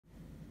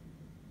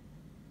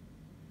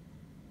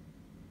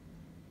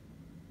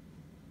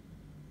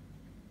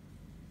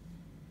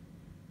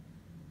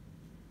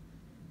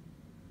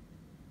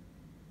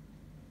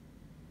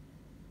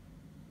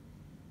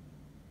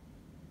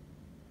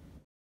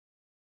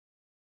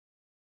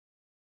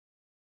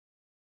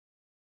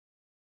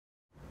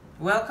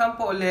Welcome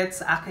po ulit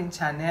sa aking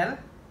channel.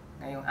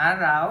 Ngayong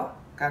araw,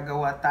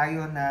 gagawa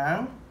tayo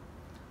ng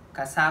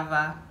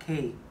Cassava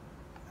Cake.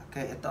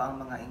 Okay, ito ang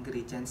mga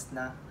ingredients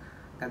na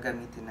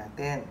gagamitin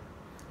natin.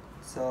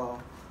 So,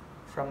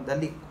 from the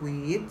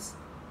liquids,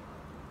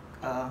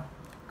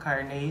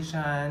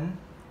 carnation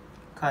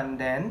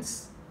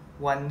condensed,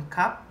 1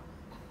 cup.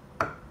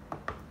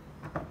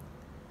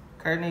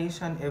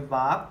 Carnation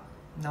evap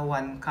na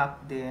 1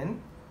 cup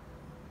din.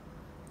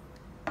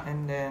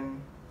 And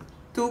then,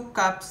 2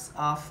 cups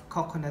of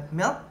coconut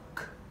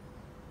milk.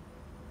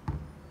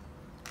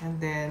 And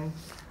then,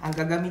 ang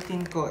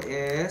gagamitin ko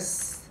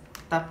is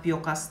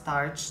Tapioca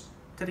Starch,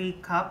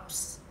 3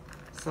 cups.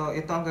 So,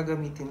 ito ang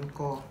gagamitin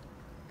ko.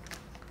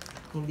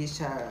 Hindi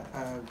siya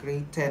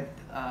grated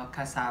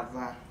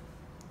cassava.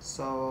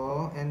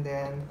 So, and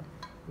then,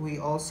 we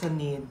also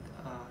need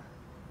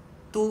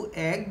 2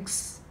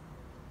 eggs.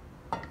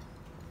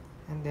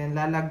 And then,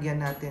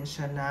 lalagyan natin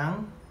siya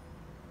ng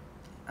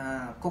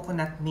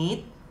coconut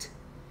meat.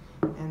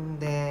 And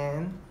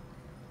then,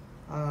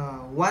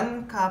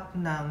 1 cup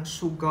ng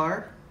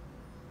sugar.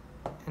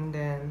 And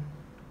then,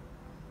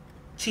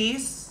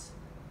 cheese.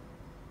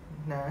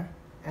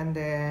 And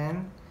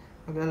then,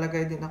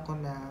 maglalagay din ako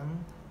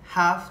ng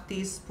 ½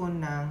 teaspoon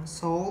ng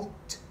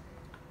salt.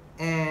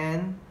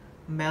 And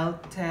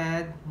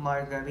melted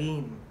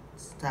margarine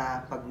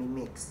sa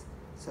pagmimix.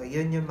 So,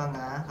 yun yung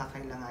mga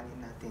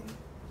kakailanganin natin.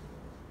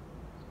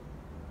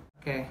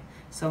 Okay.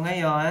 So,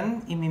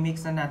 ngayon,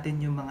 imimix na natin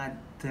yung mga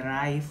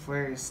dry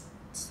first.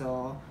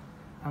 So,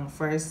 ang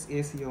first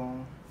is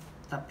yung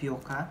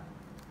tapioca.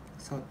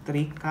 So,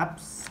 3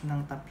 cups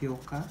ng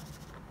tapioca.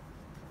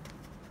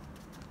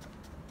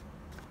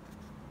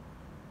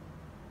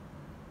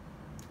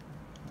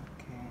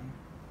 Okay.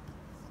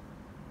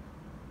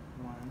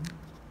 1.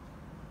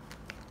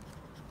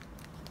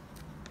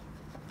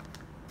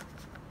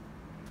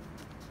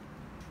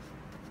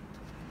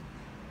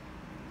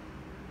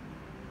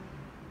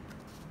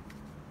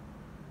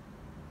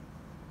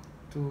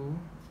 Two.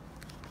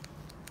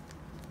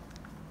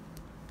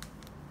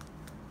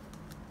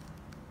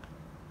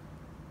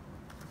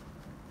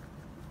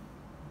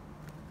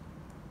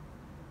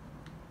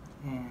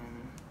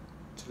 And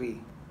 3.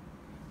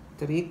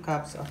 3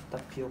 cups of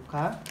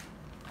tapioca.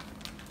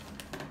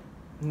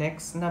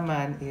 Next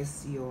naman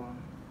is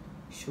yung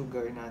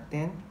sugar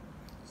natin.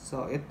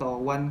 So, ito,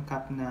 1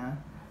 cup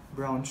na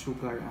brown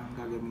sugar ang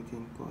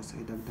gagamitin ko. So,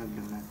 idagdag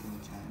lang natin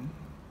dyan.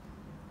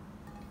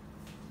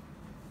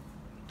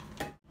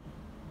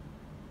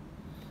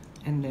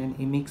 And then,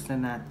 i-mix na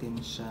natin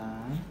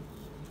siya.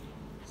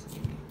 So,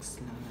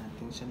 i-mix lang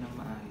natin siya ng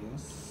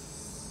maayos.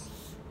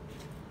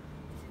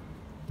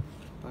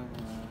 Para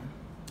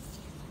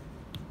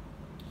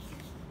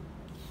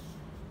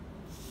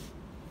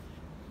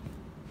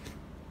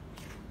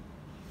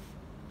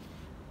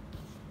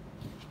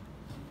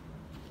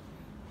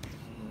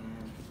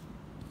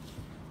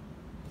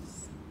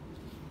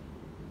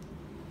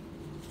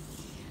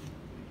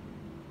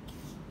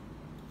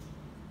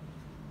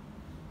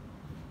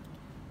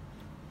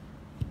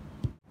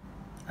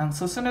ang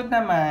susunod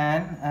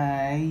naman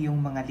ay yung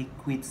mga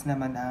liquids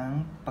naman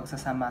ang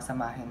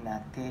pagsasama-samahin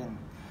natin.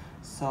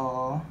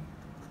 So,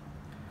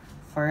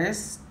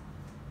 first,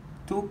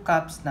 2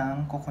 cups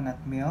ng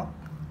coconut milk.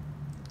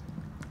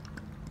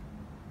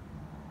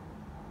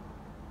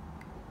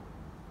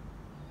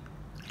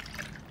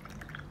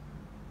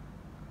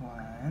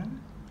 One.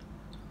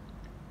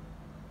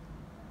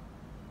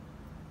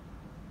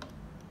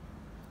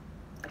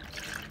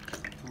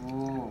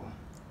 Two.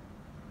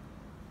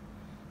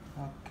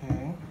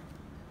 Okay.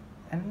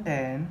 And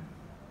then,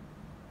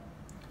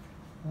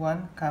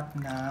 1 cup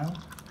ng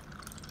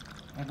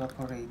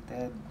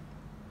evaporated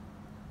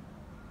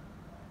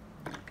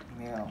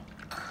milk.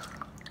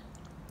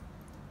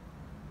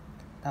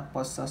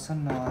 Tapos,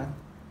 susunod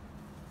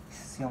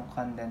is yung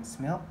condensed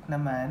milk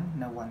naman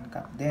na 1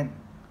 cup din.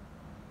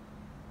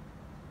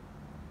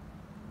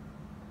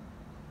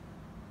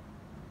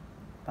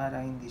 Para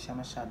hindi siya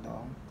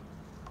masyadong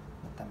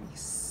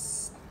matamis.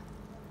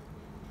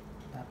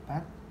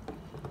 Dapat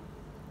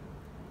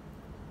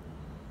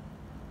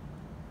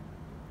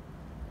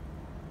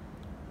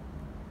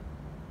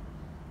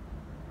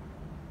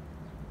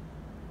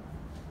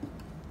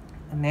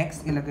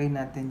next, ilagay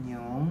natin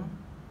yung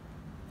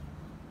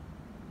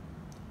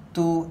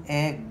 2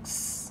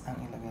 eggs ang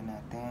ilagay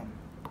natin.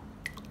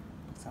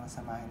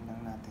 Samahin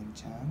lang natin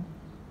dyan.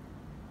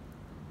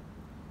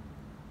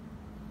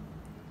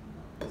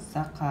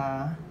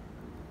 Saka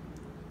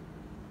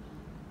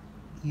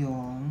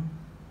yung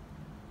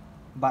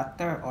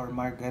butter or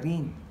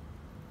margarine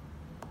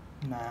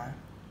na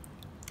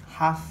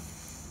half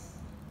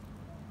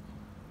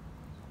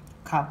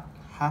cup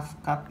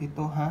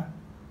ito, ha.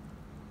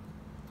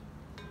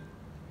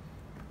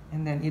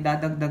 And then,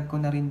 idadagdag ko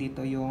na rin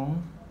dito yung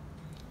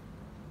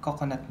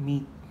coconut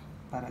meat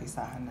para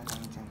isahan na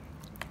lang dyan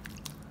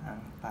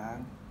ang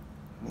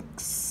pag-mix.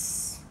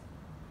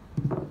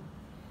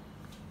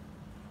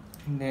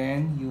 And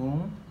then,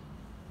 yung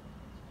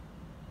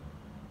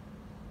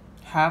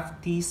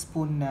 ½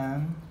 teaspoon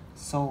ng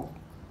salt.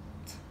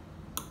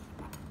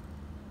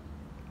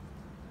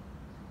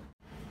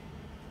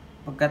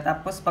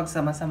 Pagkatapos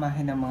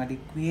pagsama-samahin ng mga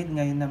liquid,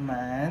 ngayon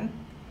naman,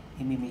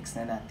 imimix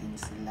na natin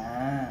sila.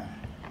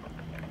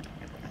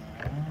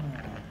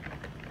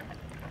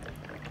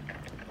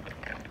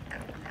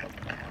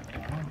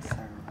 Ang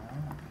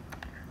sarap.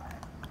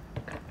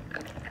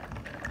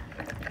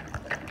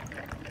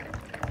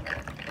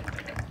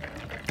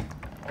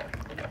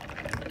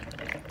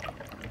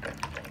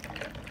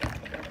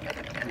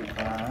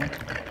 Diba?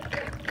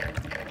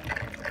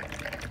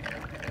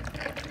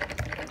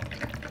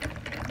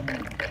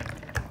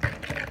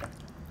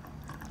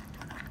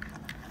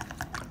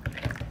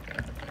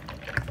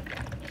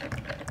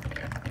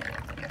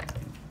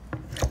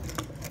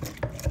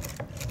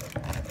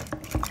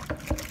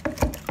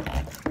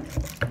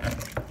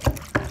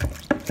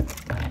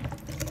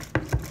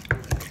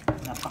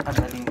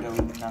 Napakadaling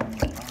gawin lang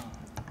ito.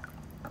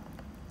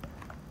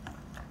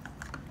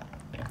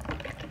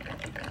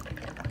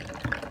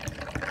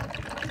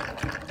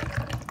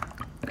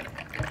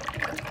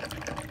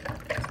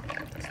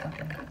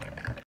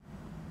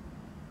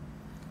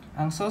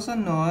 Ang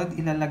susunod,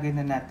 ilalagay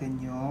na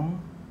natin yung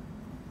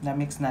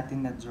na-mix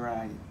natin na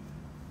dry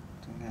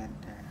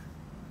together.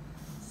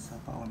 So,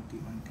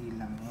 paunti-unti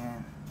lang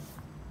yan.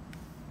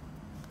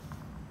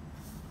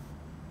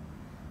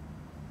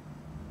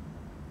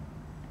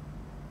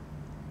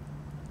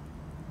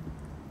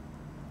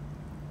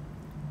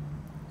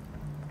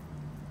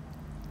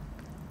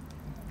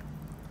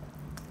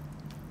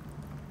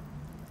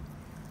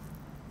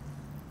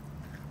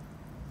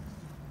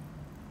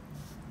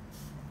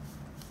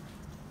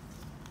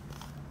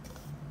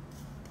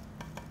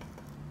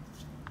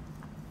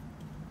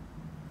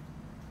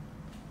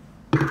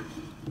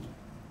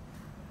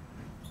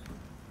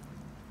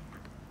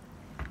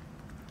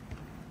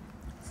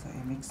 So,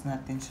 i-mix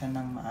natin siya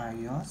ng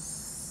maayos.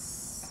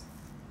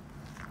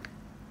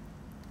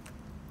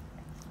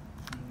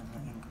 Ang mga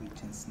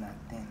ingredients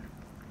natin.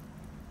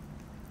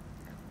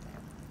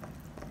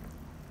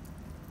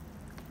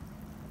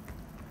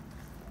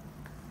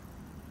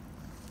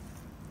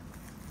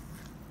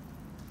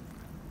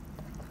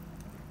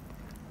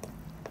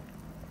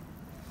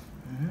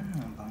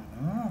 Ang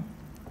bango.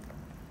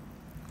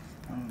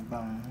 Ang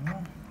bango.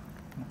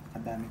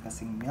 Nakakadami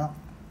kasing milk.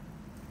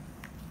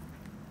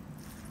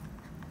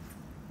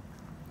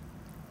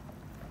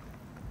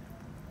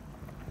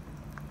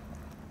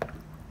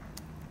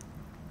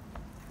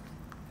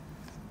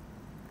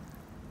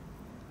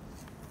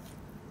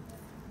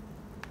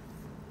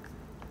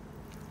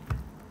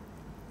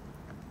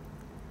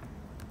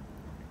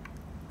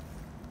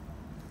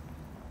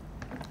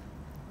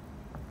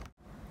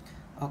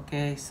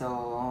 Okay, so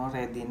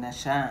ready na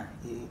siya.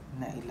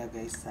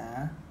 Nailagay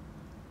sa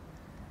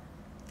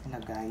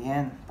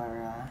lagayan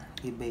para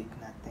i-bake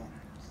natin.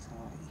 So,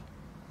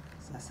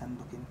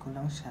 sasandukin ko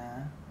lang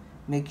siya.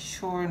 Make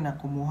sure na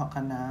kumuha ka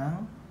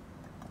ng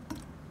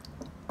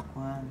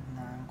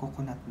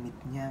coconut meat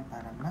niya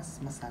para mas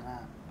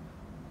masarap.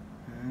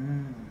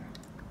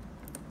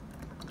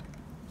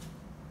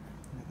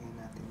 Lagay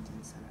natin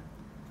dyan sa loob.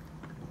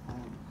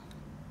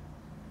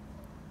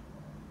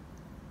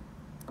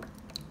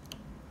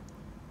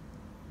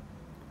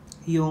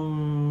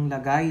 Yung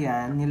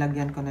lagayan,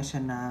 nilagyan ko na siya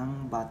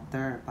ng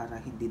butter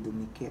para hindi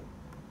dumikit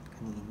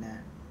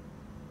kanina.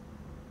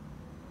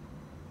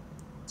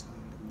 So,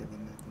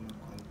 nagdagan natin ng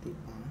konti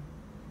pa.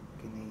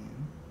 Okay na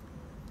yan.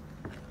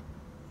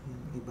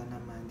 Yung iba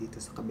naman dito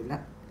sa kabila.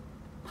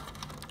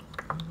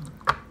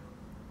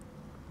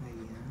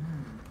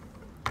 Ayan.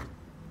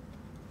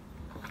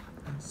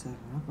 Ang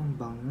sarap, ang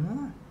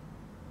bango.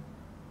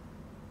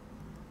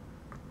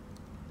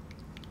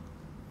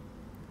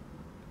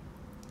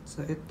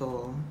 So,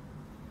 ito,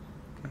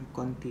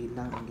 konti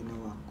lang ang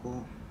ginawa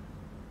ko.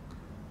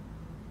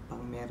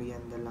 Pang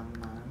merienda lang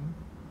ng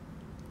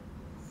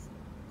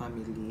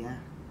pamilya.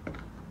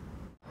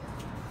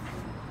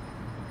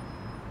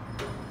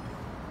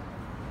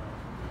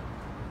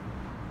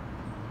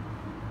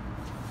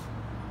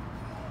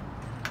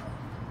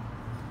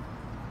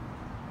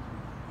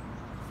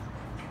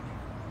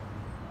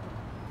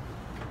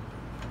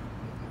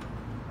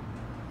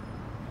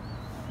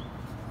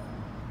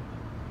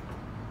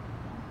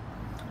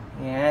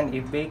 Yan,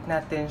 i-bake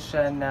natin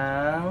siya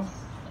ng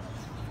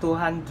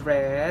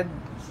 200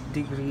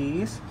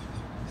 degrees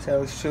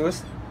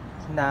Celsius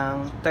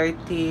ng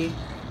 30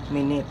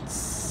 minutes.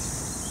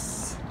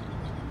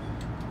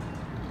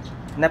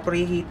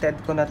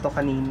 Na-preheated ko na to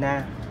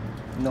kanina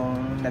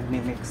nung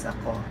nagmi-mix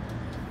ako.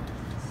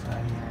 So,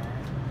 ayan.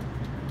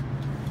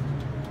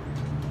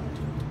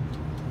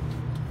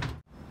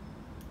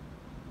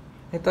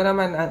 Ito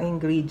naman ang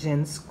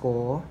ingredients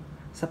ko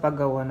sa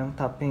paggawa ng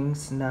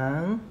toppings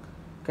ng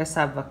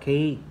cassava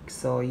cake.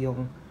 So,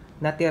 yung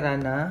natira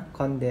na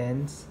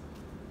condensed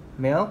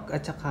milk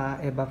at saka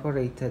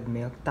evaporated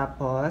milk.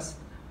 Tapos,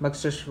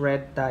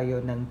 magsushred tayo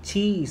ng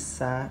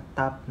cheese sa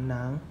top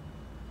ng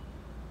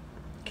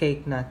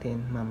cake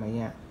natin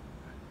mamaya.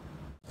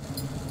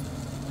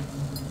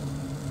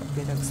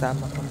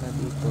 pinagsama ko na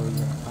dito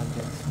yung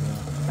condensed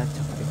milk at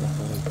saka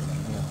evaporated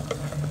milk.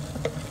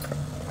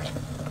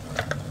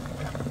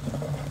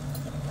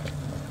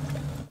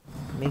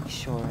 Make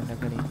sure na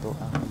ganito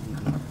ang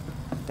magiging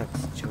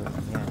texture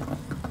niya.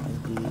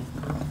 Hindi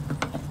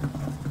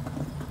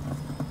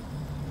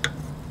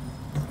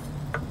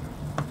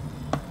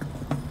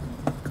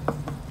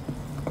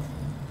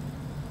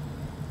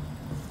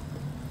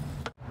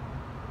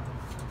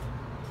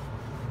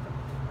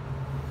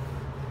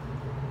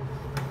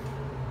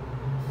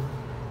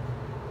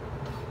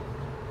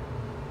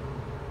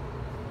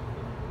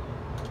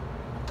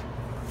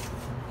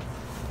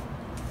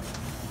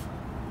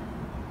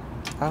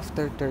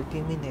after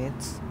 30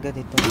 minutes,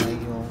 ganito na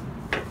yung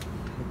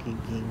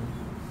magiging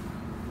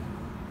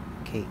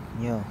cake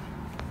nyo.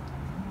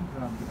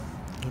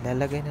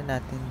 Ilalagay na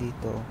natin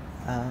dito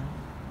ang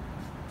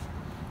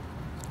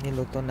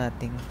niluto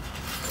nating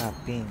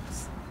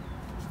toppings.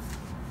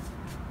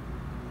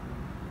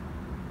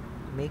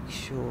 Make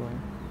sure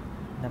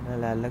na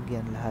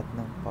malalagyan lahat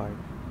ng part.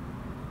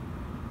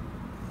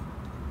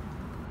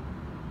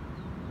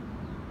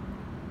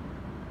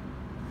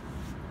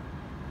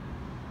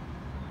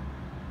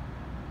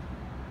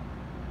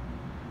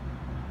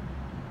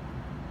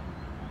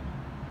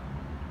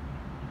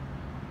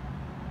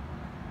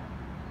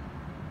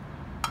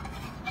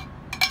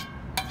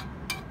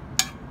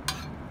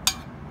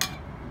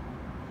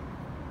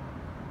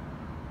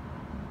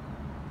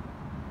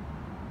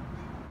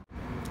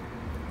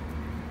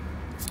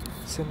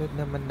 Sunod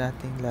naman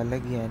nating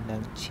lalagyan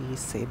ng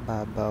cheese sa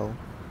ibabaw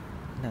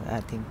ng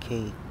ating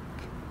cake.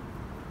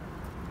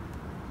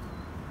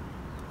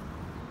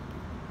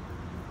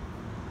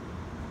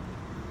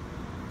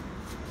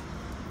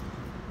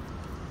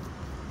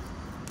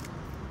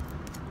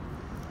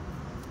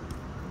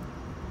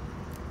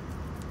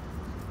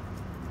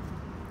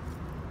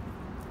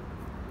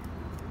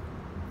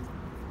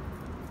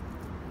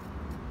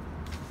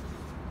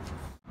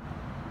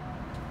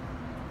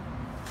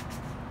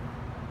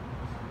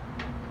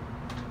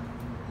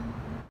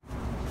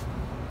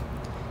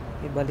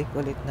 Ibalik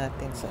ulit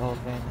natin sa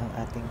oven ang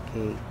ating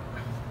cake.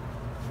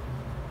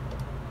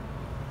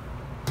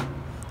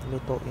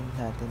 Lutuin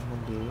natin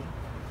muli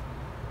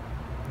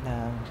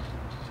ng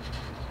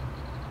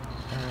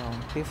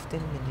around 15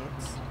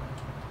 minutes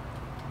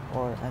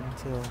or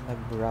until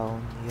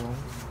nag-brown yung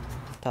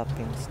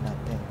toppings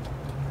natin.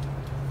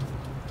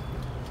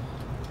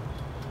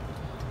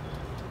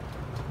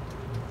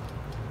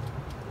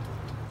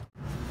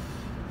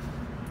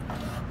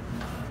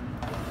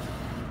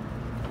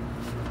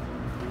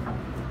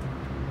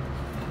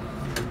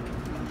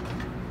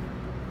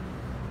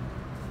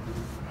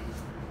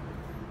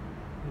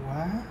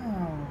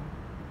 Wow!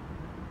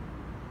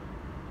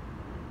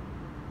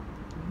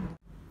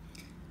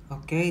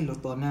 Okay,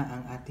 luto na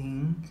ang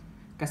ating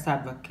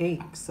cassava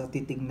cake. So,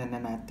 titignan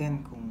na natin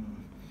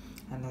kung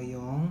ano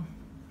yung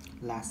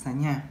lasa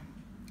niya.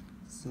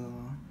 So,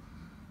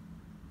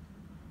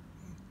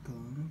 ito,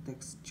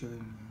 texture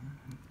niya.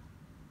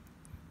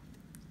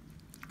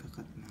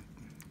 Kakat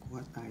natin. Kuha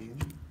tayo.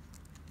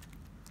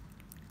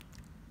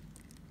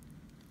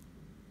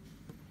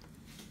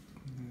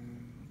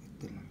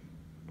 Ito lang.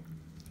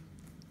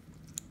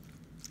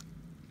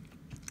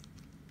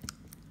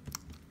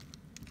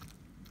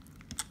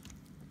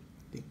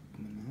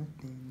 Tikman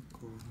natin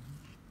kung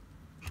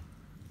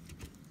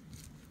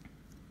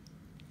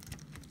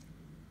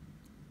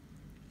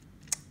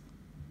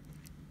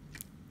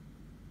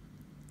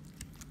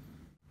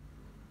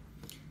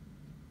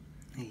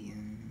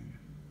ayan.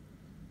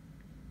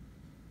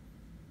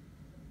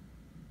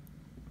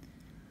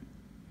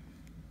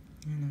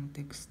 Yan ang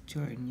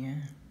texture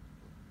niya.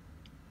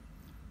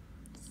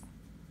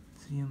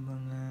 So, yung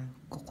mga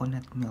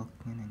coconut milk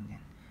na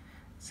nandyan.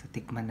 So,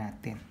 tikman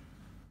natin.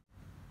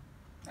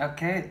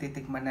 Okay,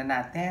 titikman na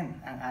natin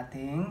ang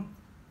ating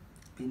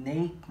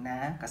pinake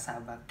na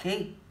cassava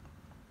cake.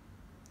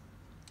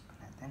 Tikman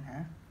natin,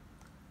 ha?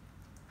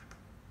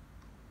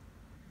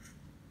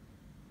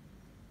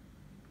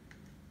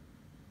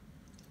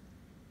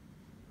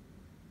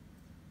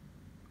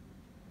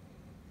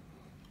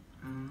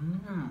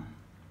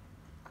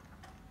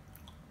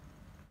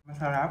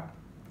 Masarap.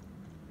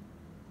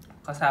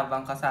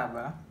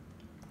 Kasabang-kasaba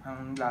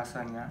ang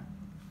lasa niya.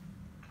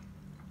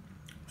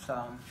 So,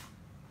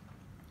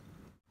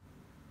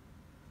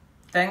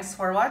 thanks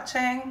for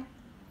watching.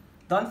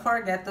 Don't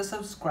forget to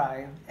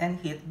subscribe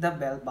and hit the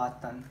bell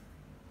button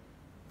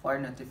for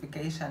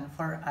notification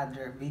for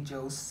other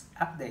videos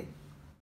update.